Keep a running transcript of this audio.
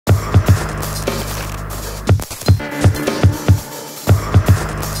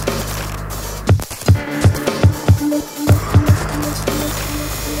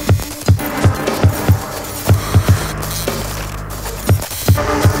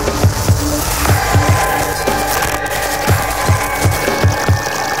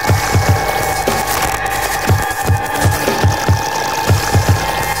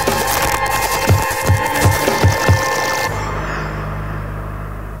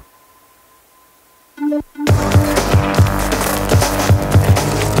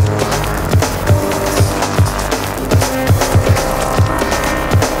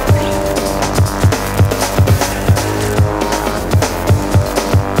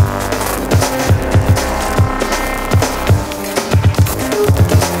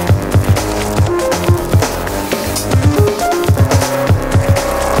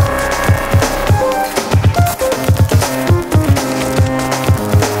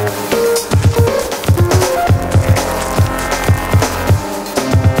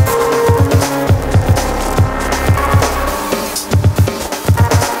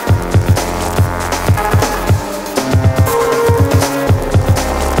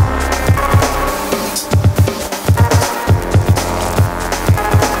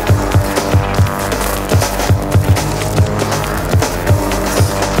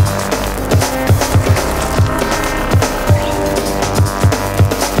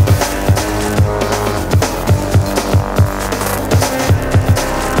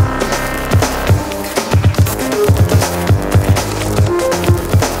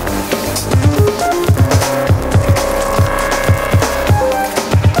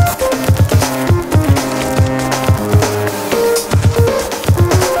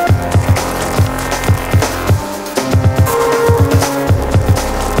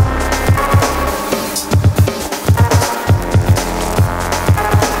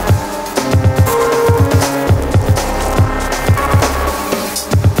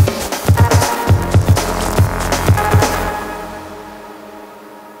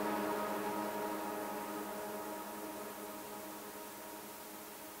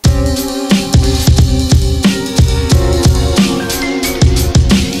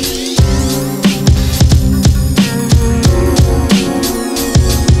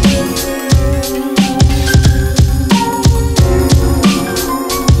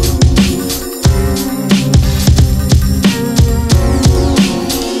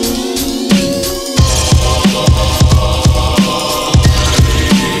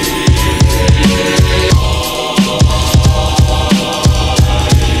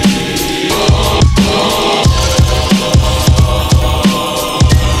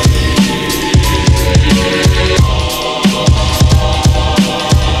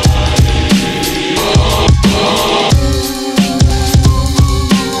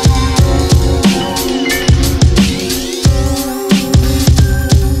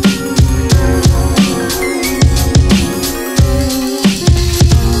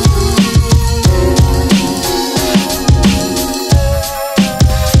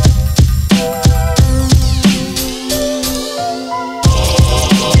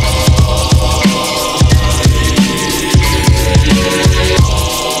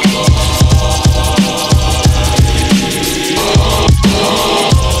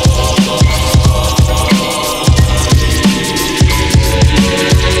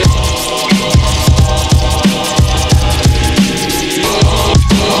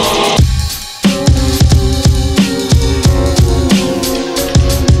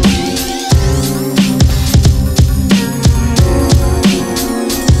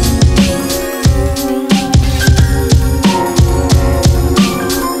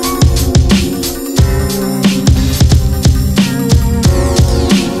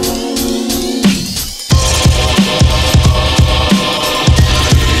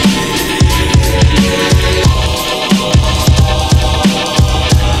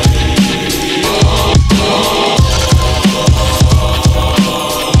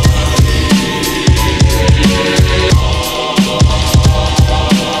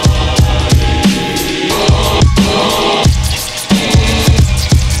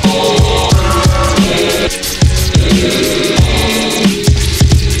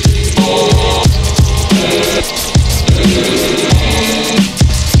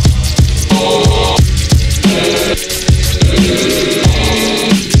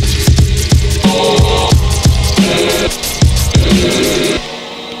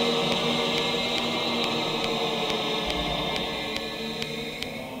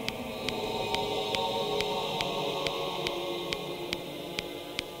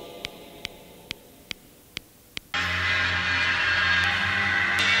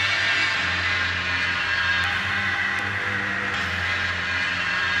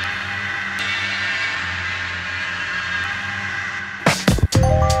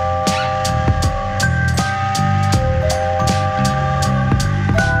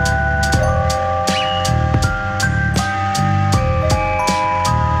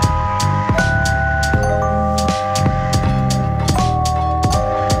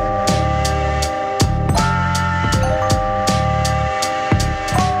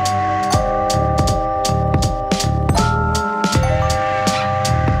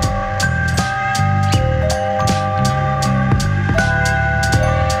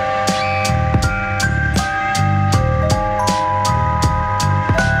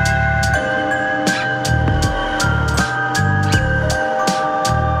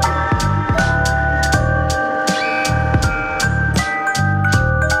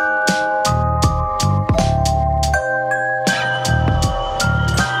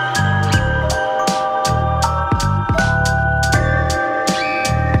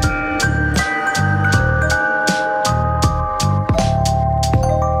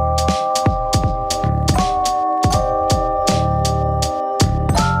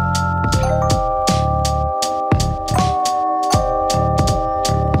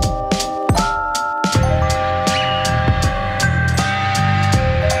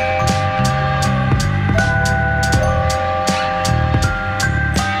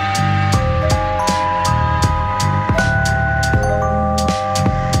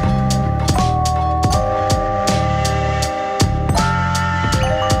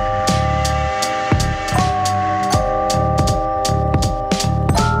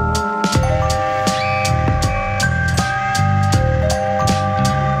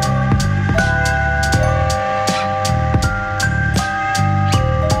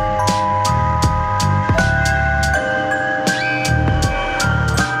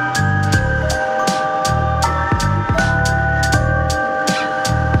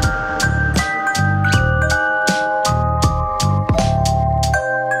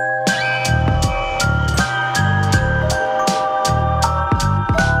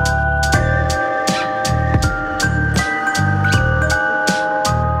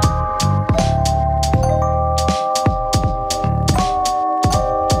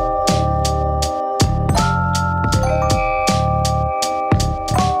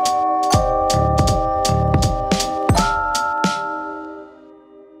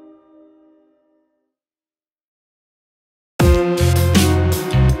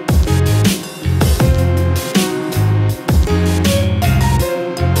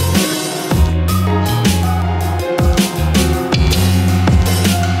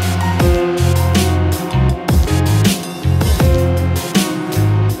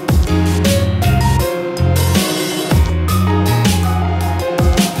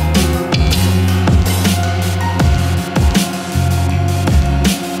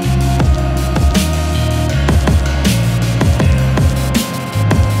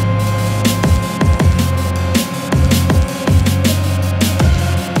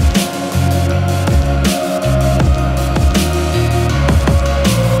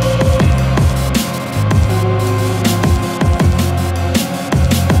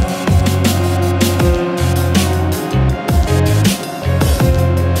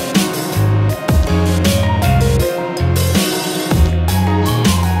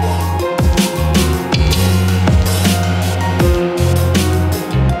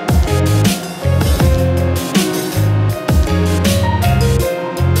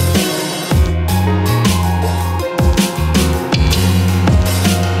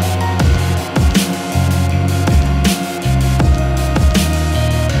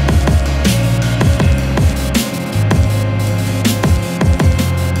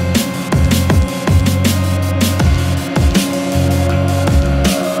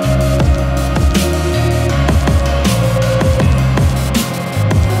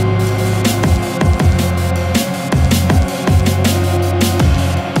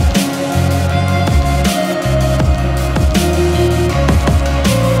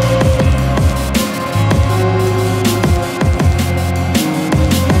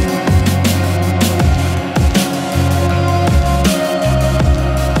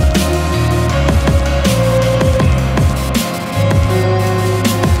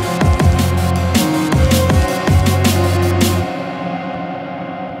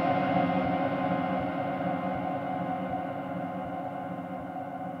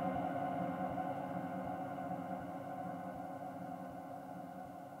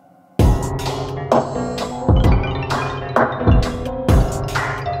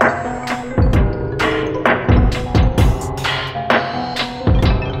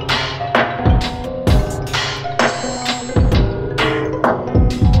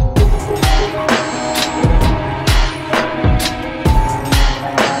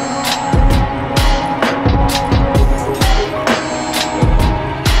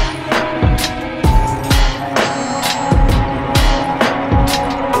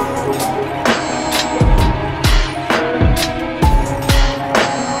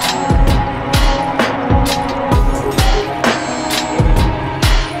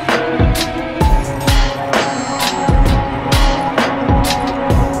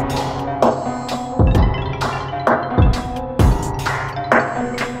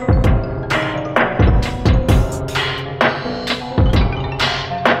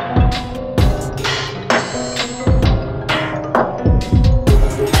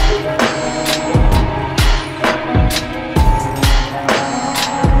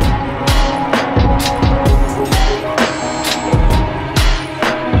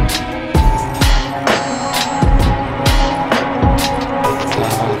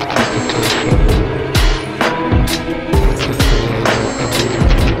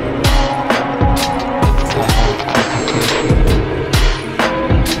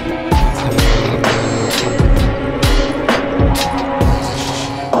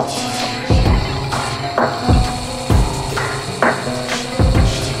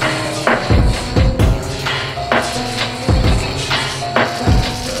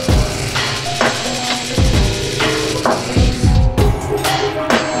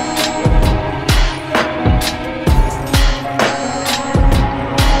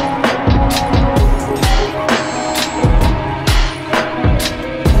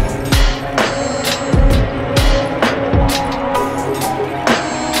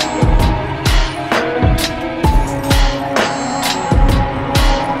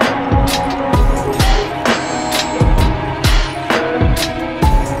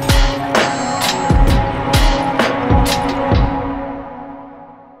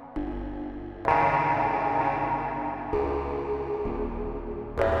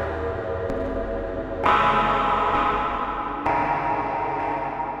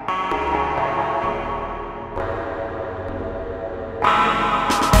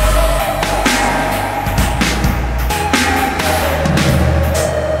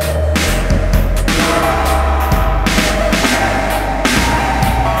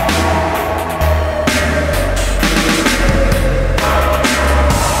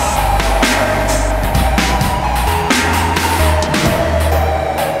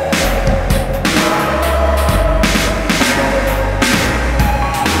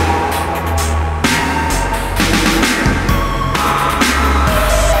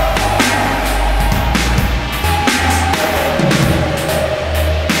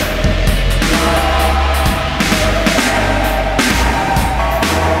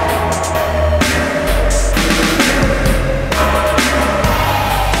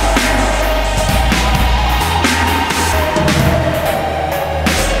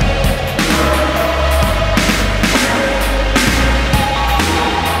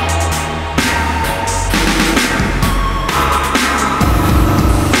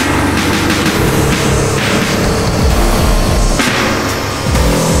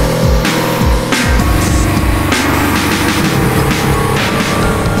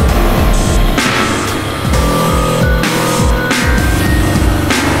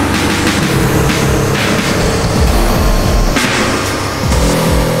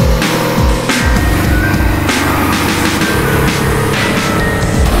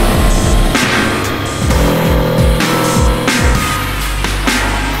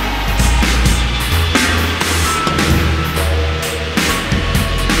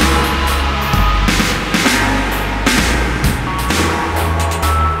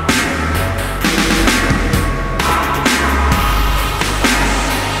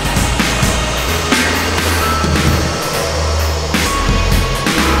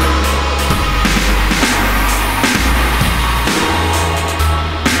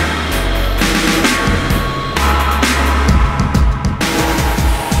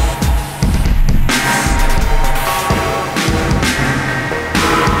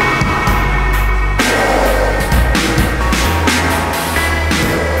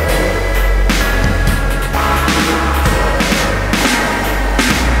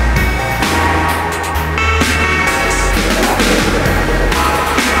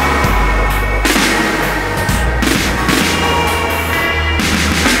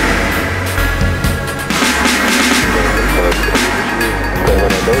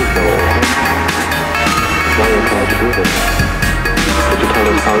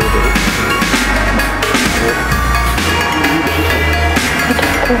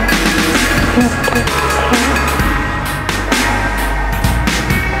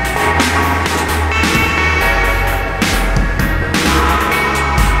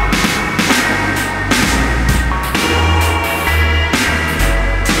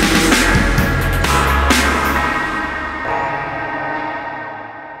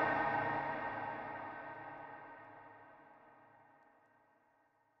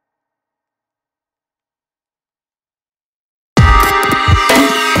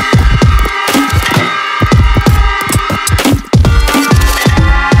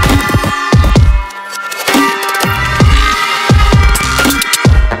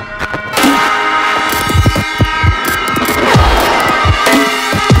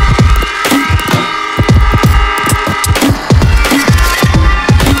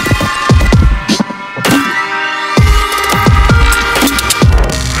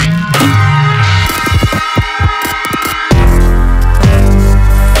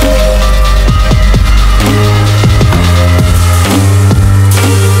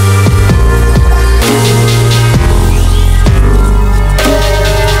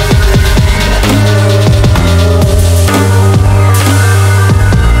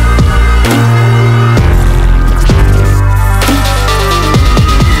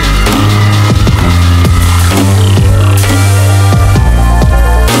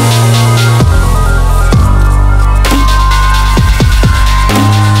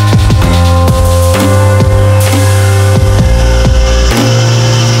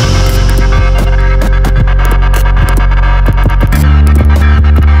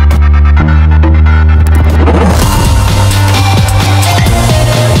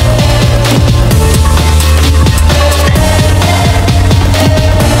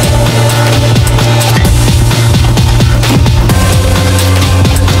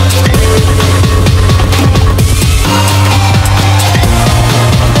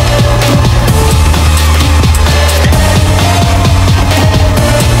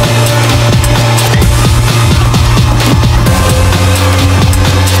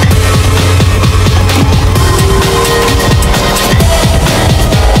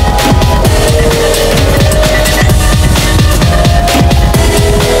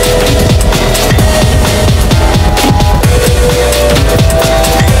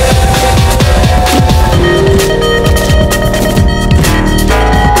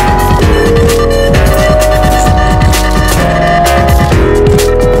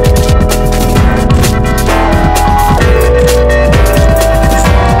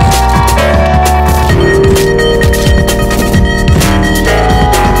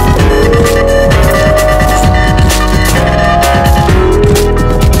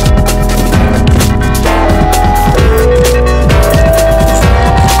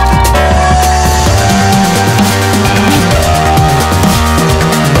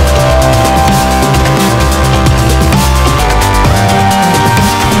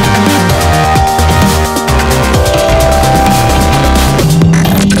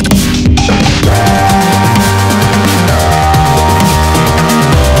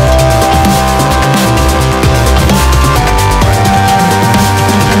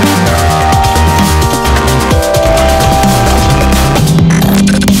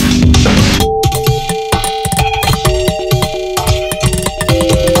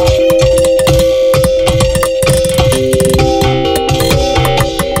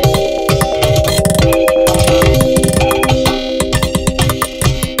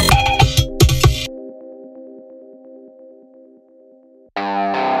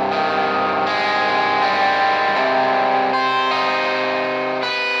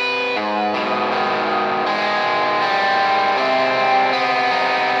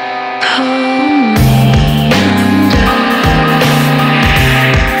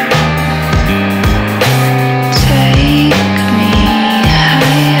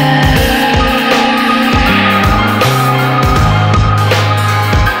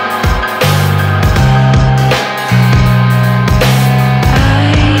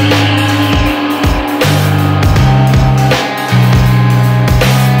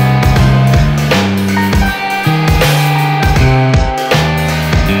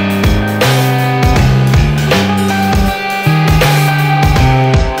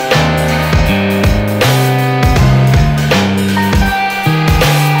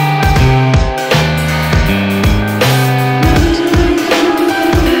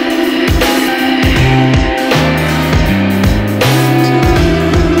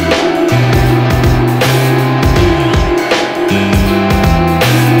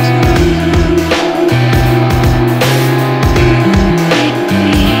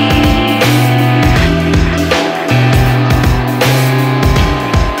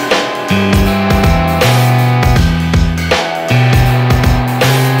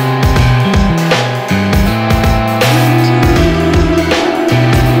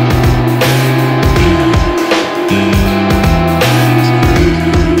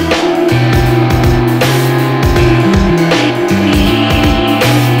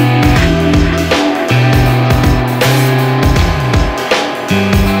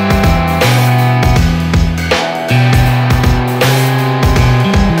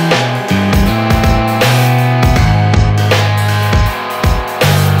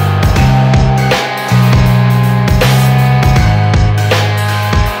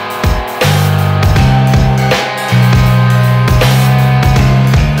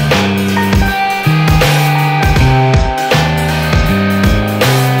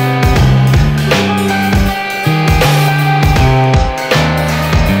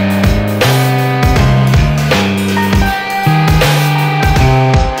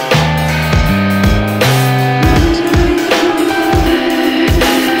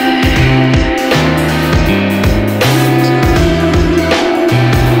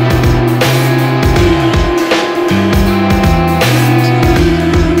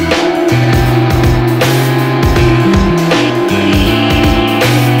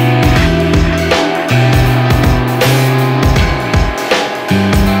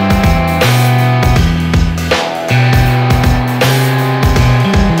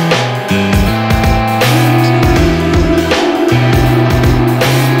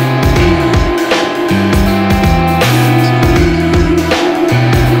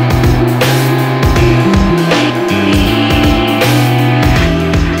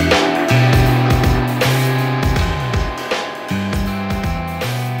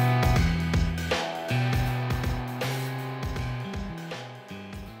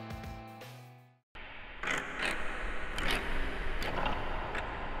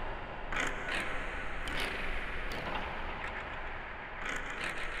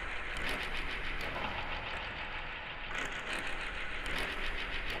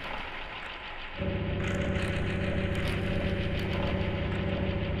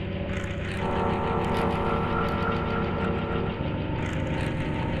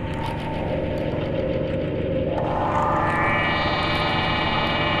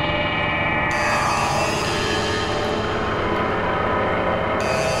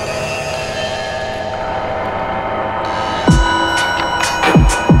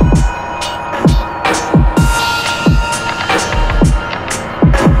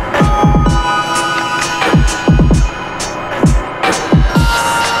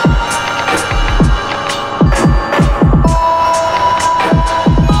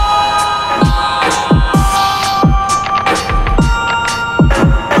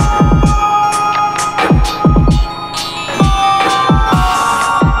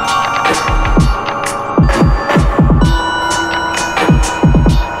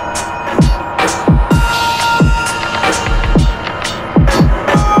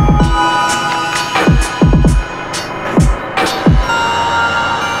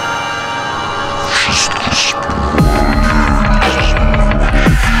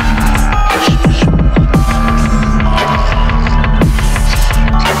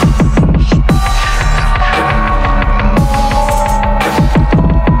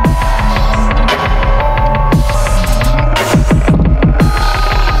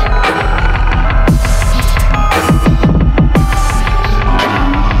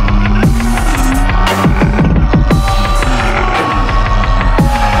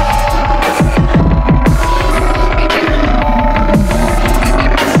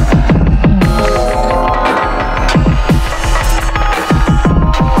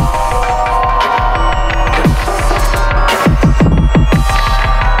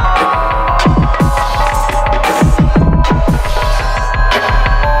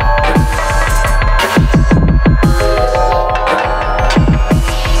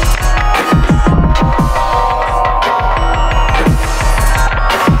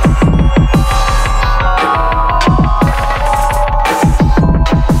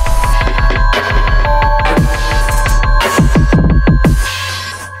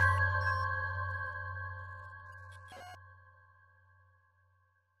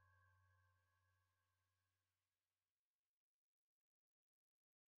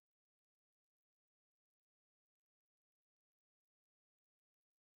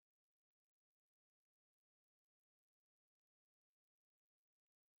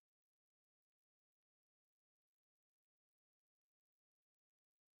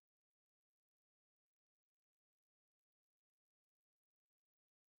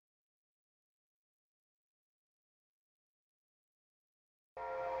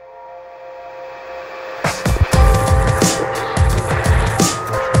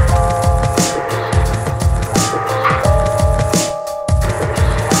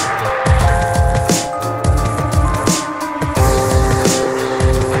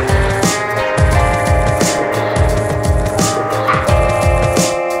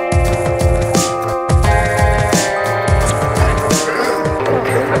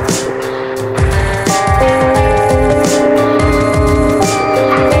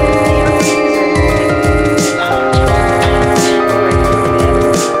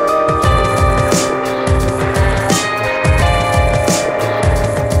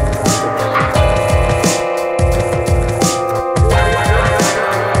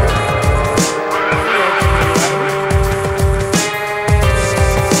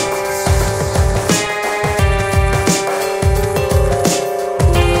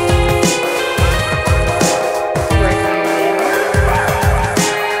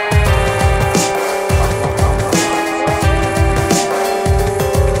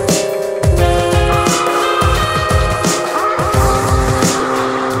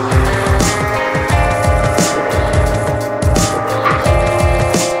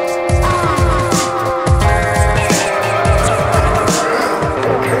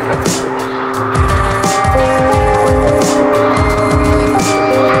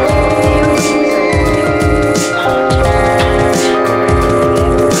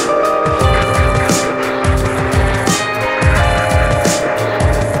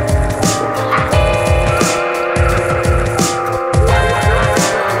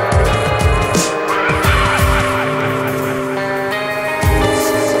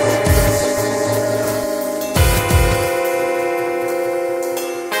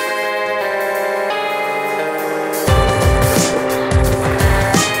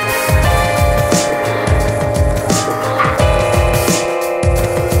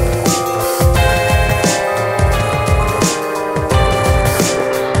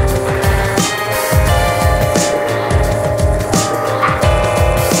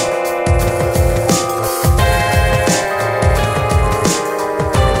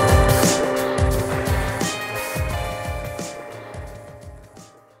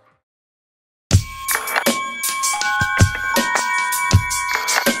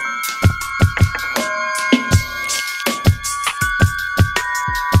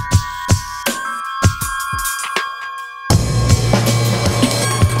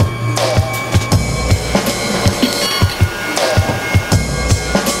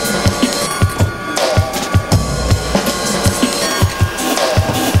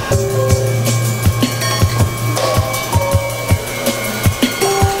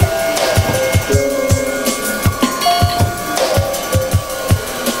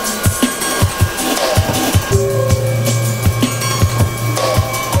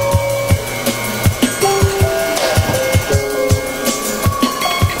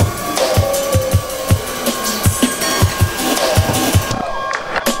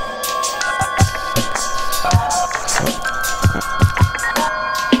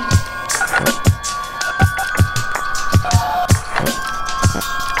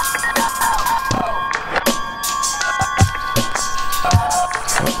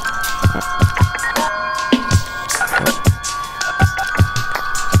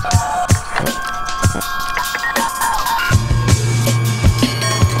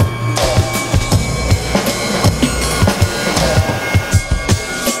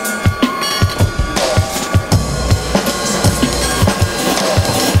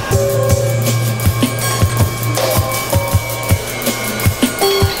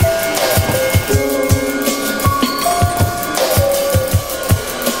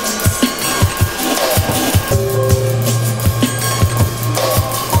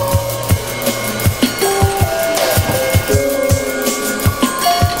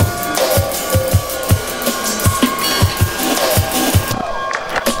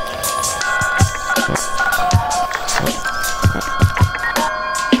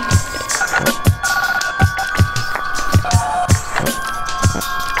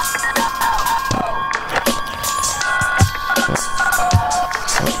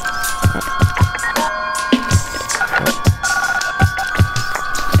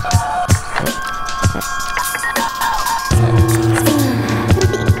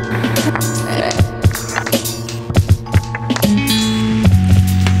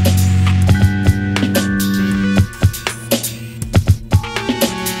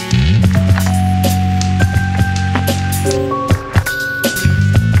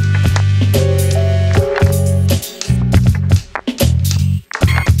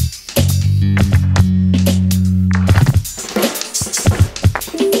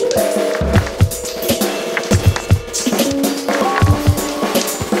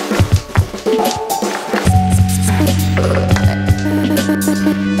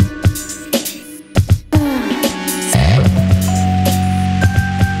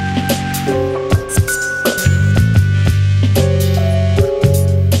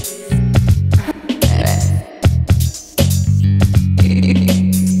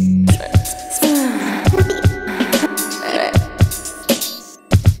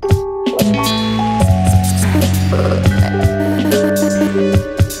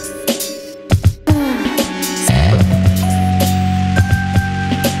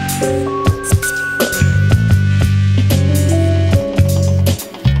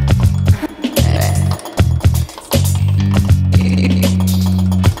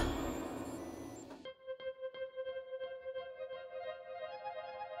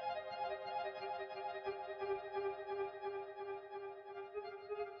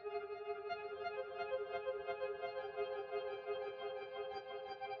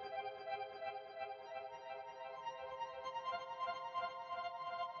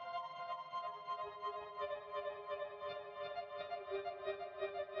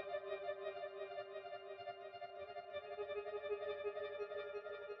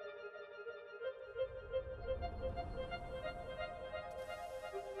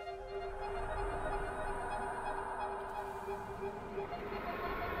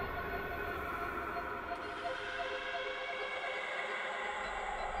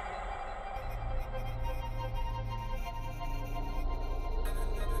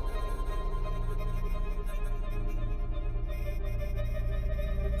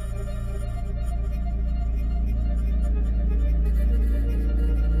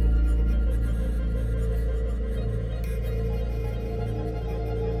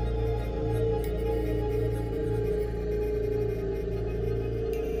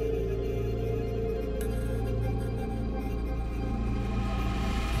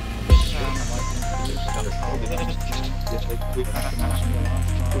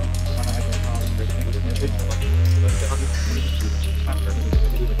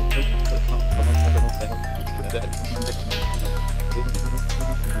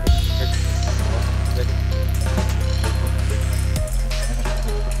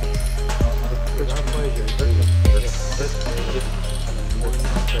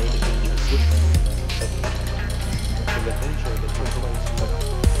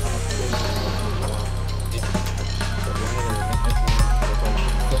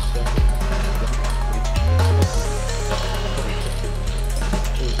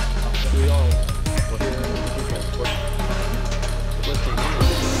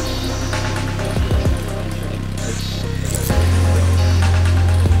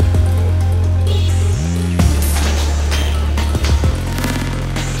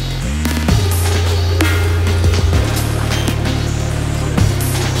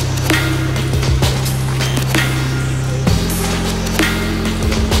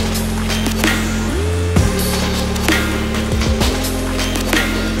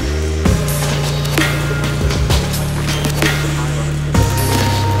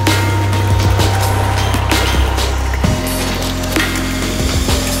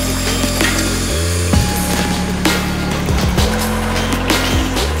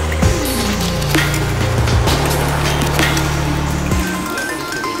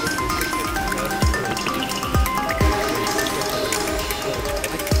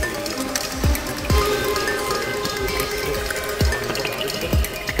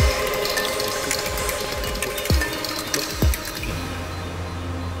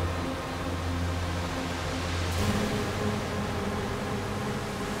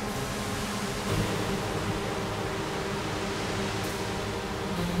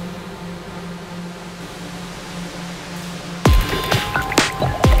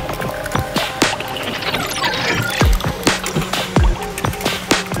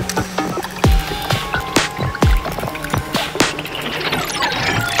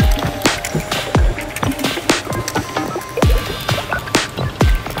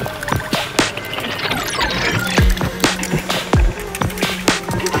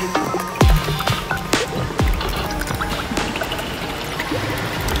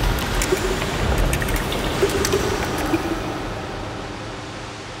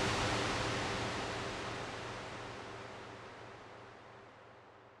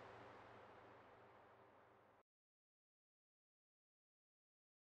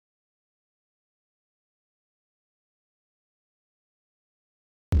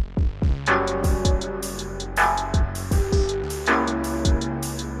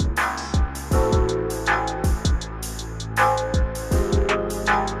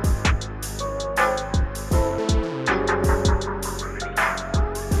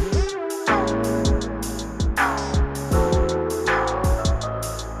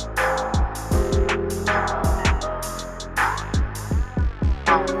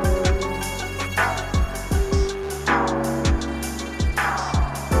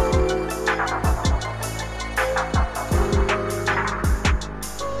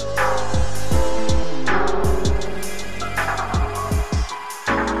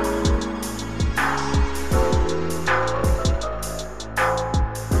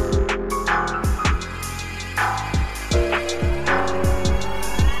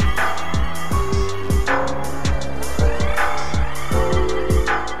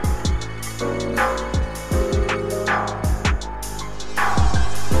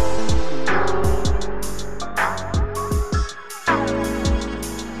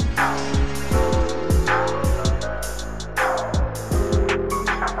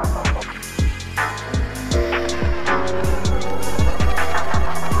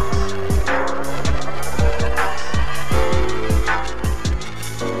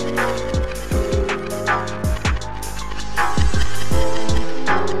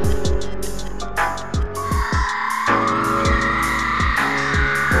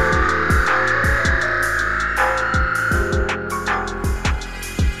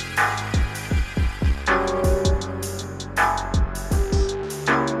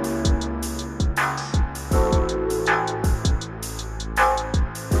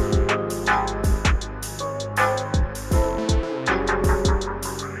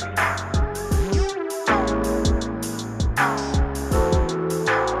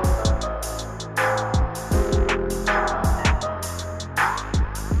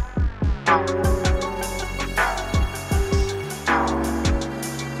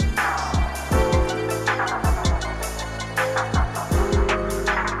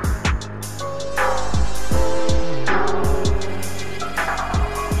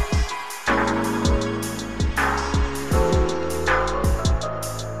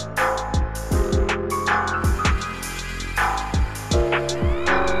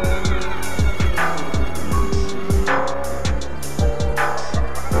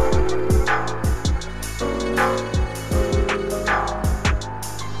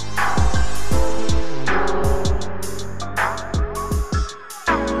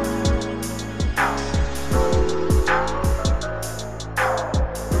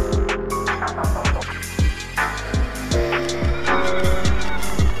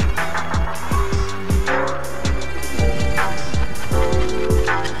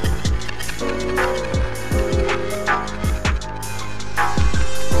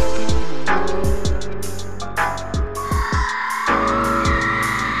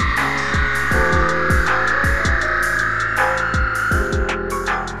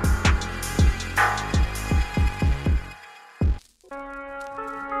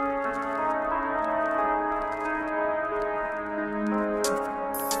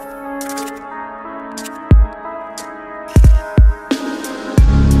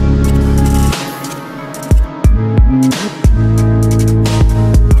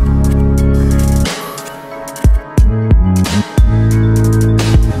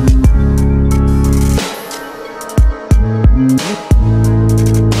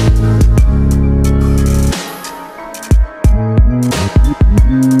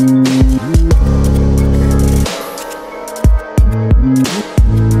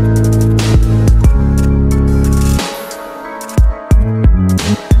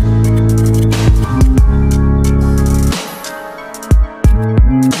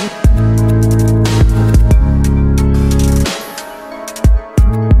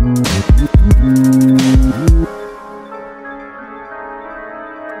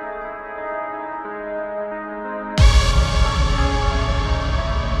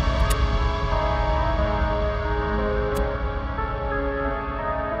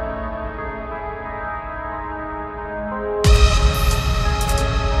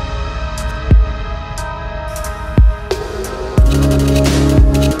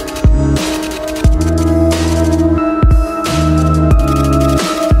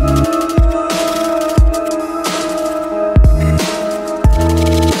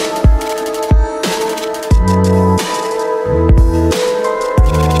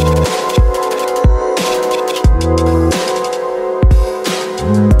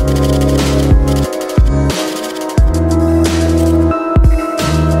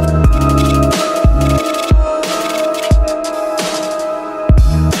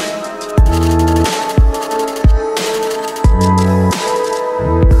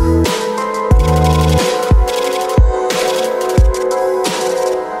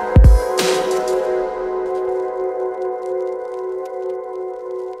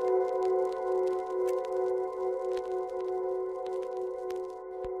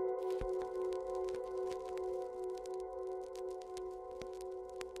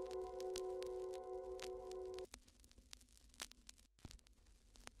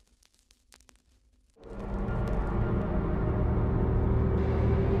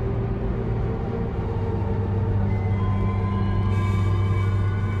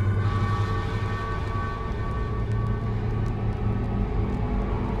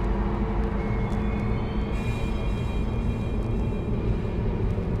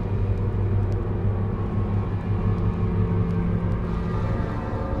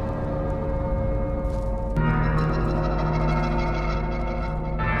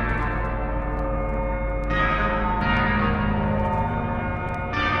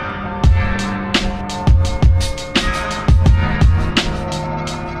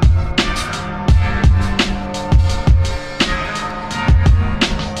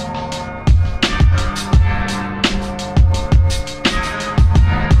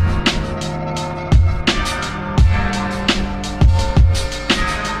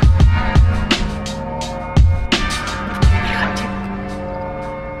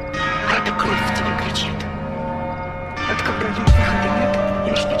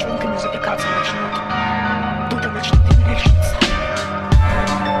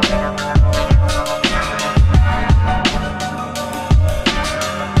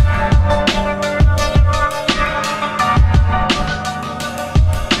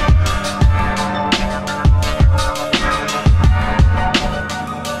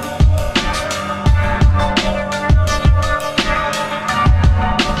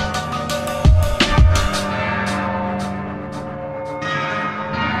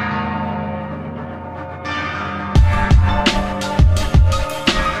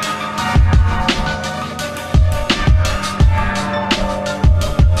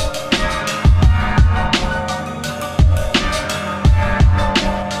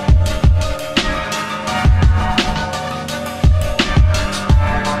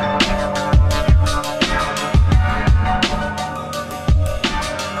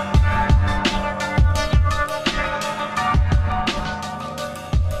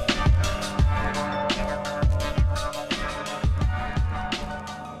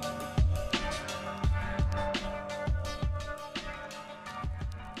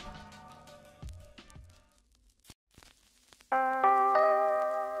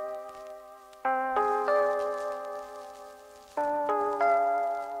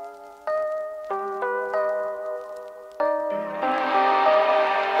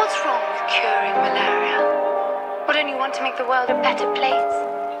curing malaria? Wouldn't you want to make the world a better place?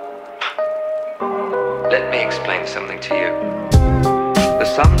 Let me explain something to you. The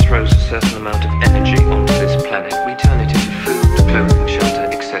sun throws a certain amount of energy onto this planet. We turn it into food, clothing,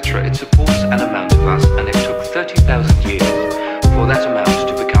 shelter, etc. It supports an amount of us, and it took 30,000 years for that amount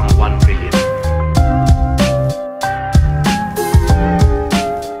to become 1 billion.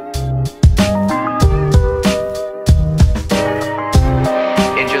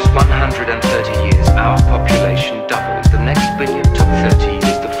 In just 130 years, our population doubled. The next billion took 30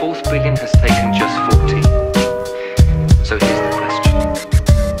 years. The fourth billion has taken just 40. So here's the question.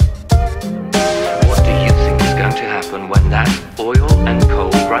 What do you think is going to happen when that oil and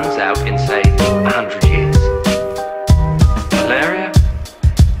coal runs out in, say, 100 years? Malaria?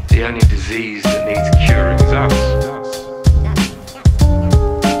 The only disease that needs curing is us.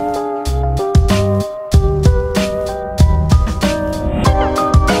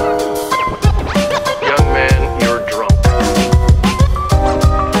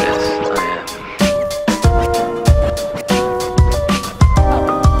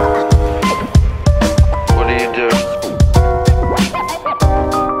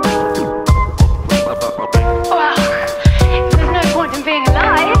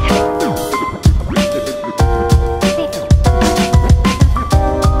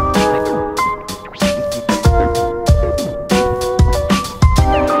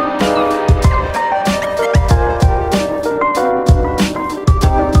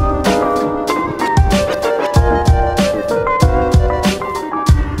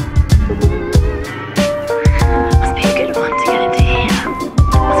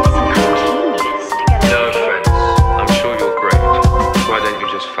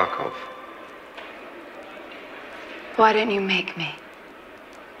 Why don't you make me?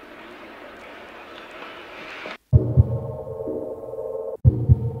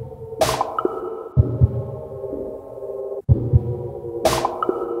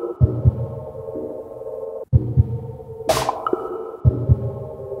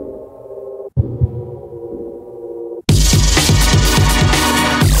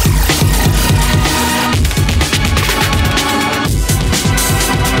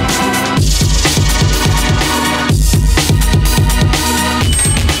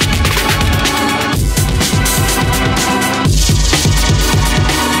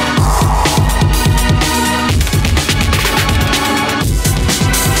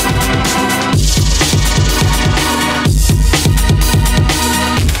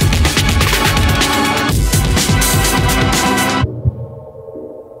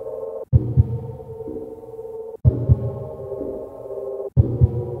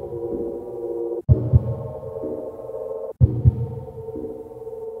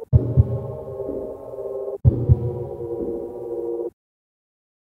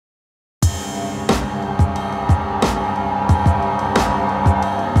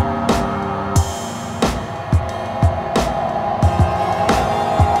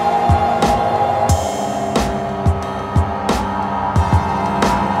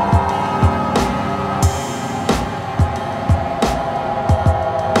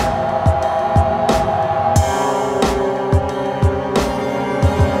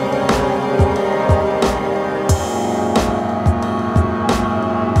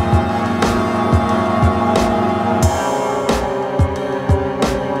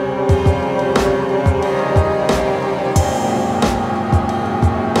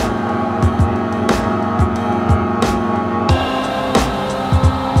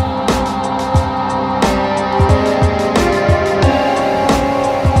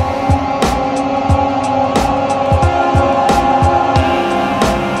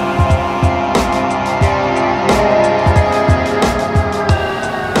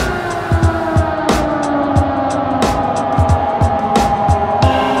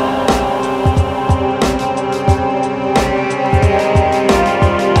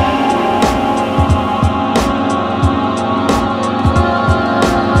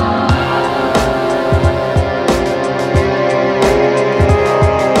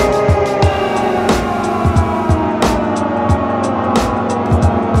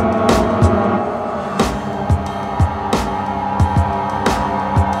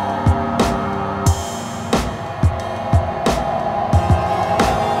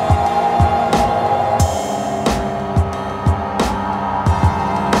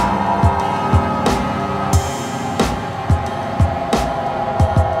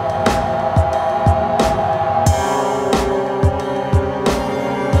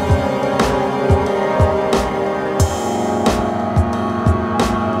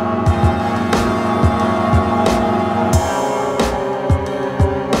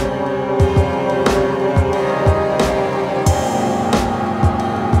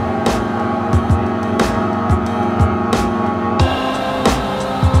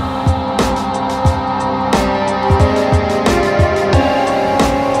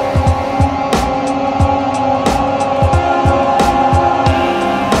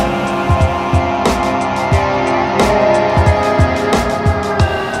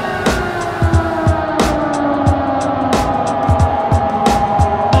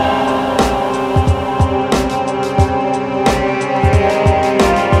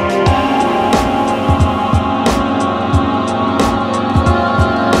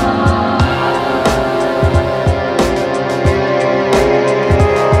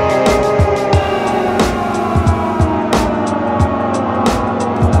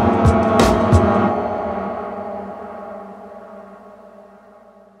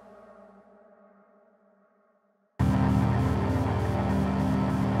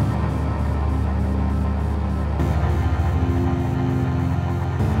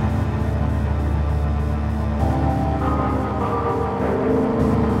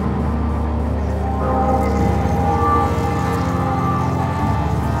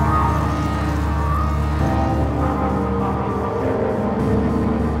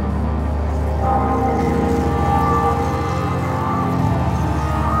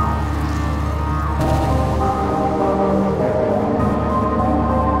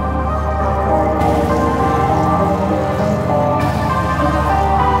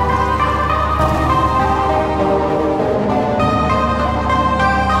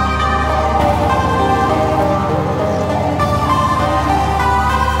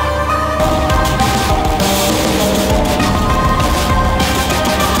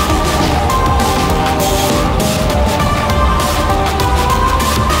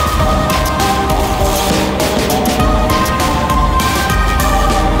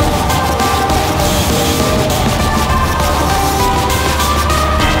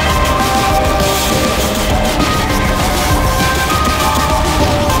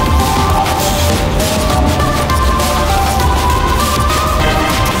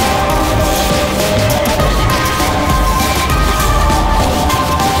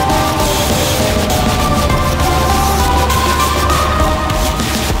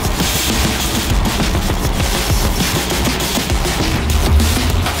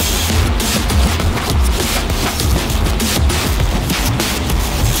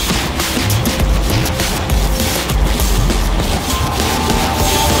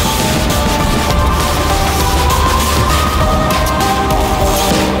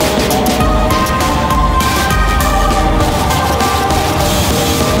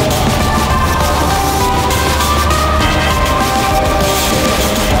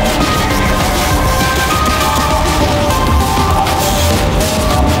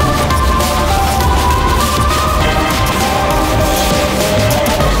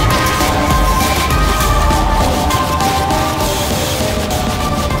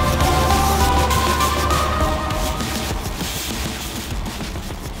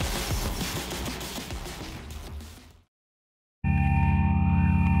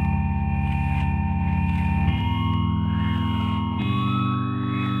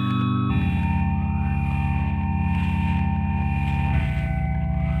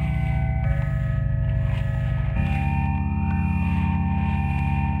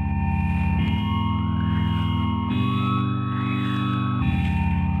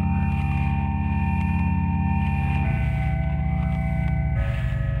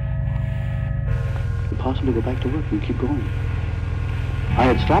 possibly go back to work and keep going. I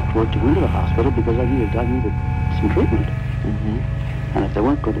had stopped work to go into the hospital because I needed some treatment. And if they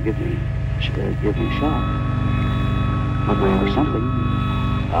weren't going to give me a shot or something,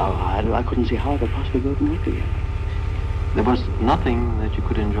 I couldn't see how I could possibly go out and work again. There was nothing that you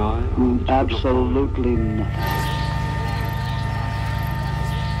could enjoy? Absolutely nothing.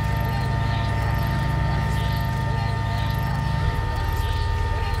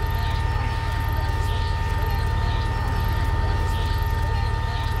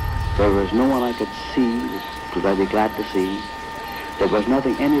 There was no one I could see that I'd be glad to see. There was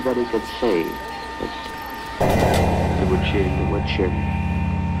nothing anybody could say that would cheer me.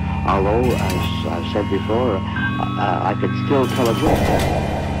 Although, as I've said before, I could still tell a joke.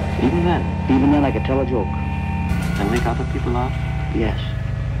 Even then? Even then I could tell a joke. And make other people laugh? Yes.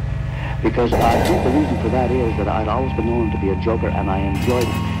 Because I think the reason for that is that I'd always been known to be a joker, and I enjoyed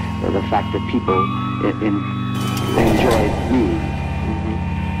the fact that people enjoyed me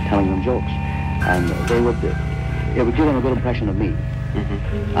telling them jokes, and it would give them a good impression of me.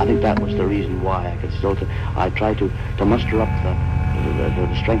 I think that was the reason why I could still. I tried to muster up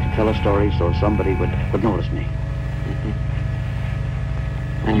the strength to tell a story so somebody would notice me.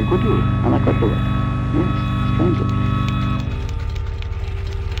 And you could do it. And I could do it. Yes, strangely.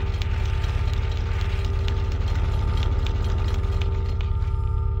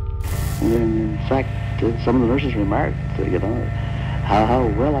 In fact, some of the nurses remarked, how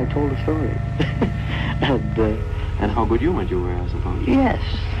well I told the story. And how good humored you were, I suppose. Yes.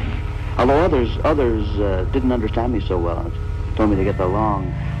 Although others didn't understand me so well and told me to get the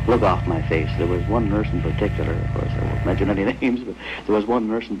long look off my face. There was one nurse in particular, of course, I won't mention any names, but there was one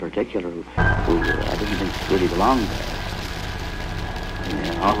nurse in particular who I didn't think really belonged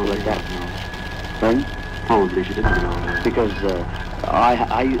there. Awful like that. Pardon? Probably she didn't belong there. Because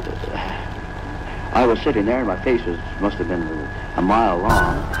I was sitting there and my face must have been a mile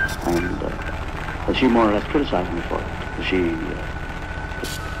long, and she more or less criticized me for it.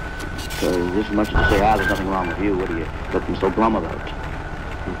 Just as much as to say, there's nothing wrong with you, what are you looking so glum about?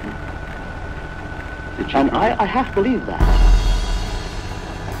 And I half believe that.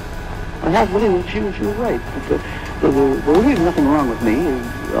 I half believe that she was right. There was really nothing wrong with me.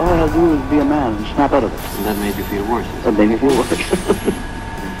 All I had to do was be a man and snap out of it. And that made you feel worse. That made me feel worse.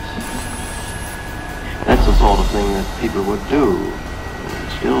 That's the sort of thing that people would do,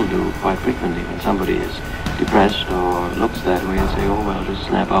 still do quite frequently when somebody is depressed or looks that way and say, oh, well, just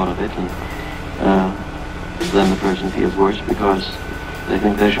snap out of it. And then the person feels worse because they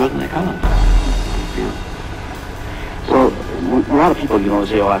think they should and they can't. Well, a lot of people,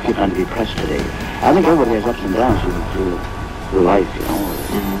 say, oh, I feel kind of depressed today. I think everybody has ups and downs through life,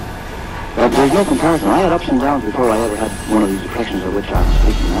 But there's no comparison. I had ups and downs before I ever had one of these depressions of which I'm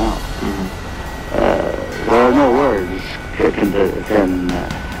speaking now. There are no words can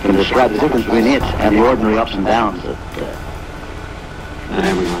describe the difference between it and the ordinary ups and downs that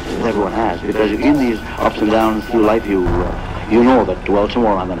everyone has. Because in these ups and downs through life, you know that, well,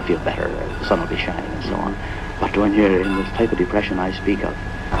 tomorrow I'm going to feel better, the sun will be shining, and so on. But when you're in this type of depression I speak of,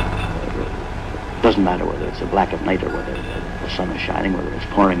 it doesn't matter whether it's a black of night or whether the sun is shining, whether it's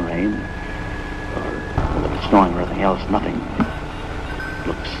pouring rain, or whether it's snowing or anything else, nothing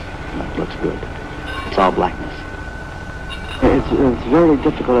looks good. It's all blackness. It's very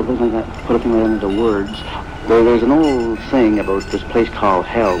difficult to put a thing like that into words. There's an old saying about this place called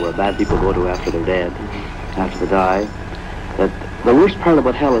hell where bad people go to after they're dead, after they die, that the worst part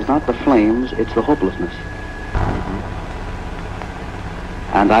about hell is not the flames, it's the hopelessness.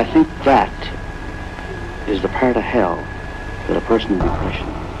 And I think that is the part of hell that a person in depression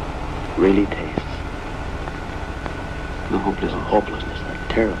really tastes. The hopelessness. Hopelessness, that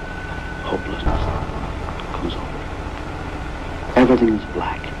terrible hopelessness comes over. Everything is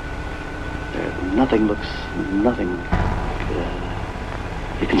black. Nothing.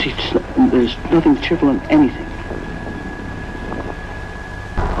 You can see there's nothing cheerful in anything.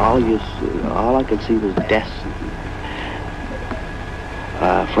 All I could see was death.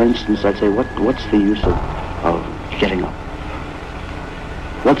 For instance, I'd say, what's the use of getting up?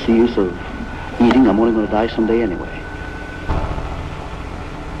 What's the use of eating? I'm only going to die someday anyway.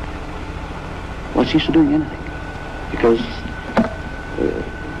 What's the use of doing anything? Because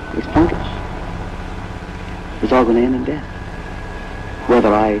it's pointless. It's all going to end in death.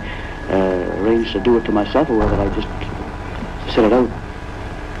 Whether I arrange to do it to myself or whether I just sit it out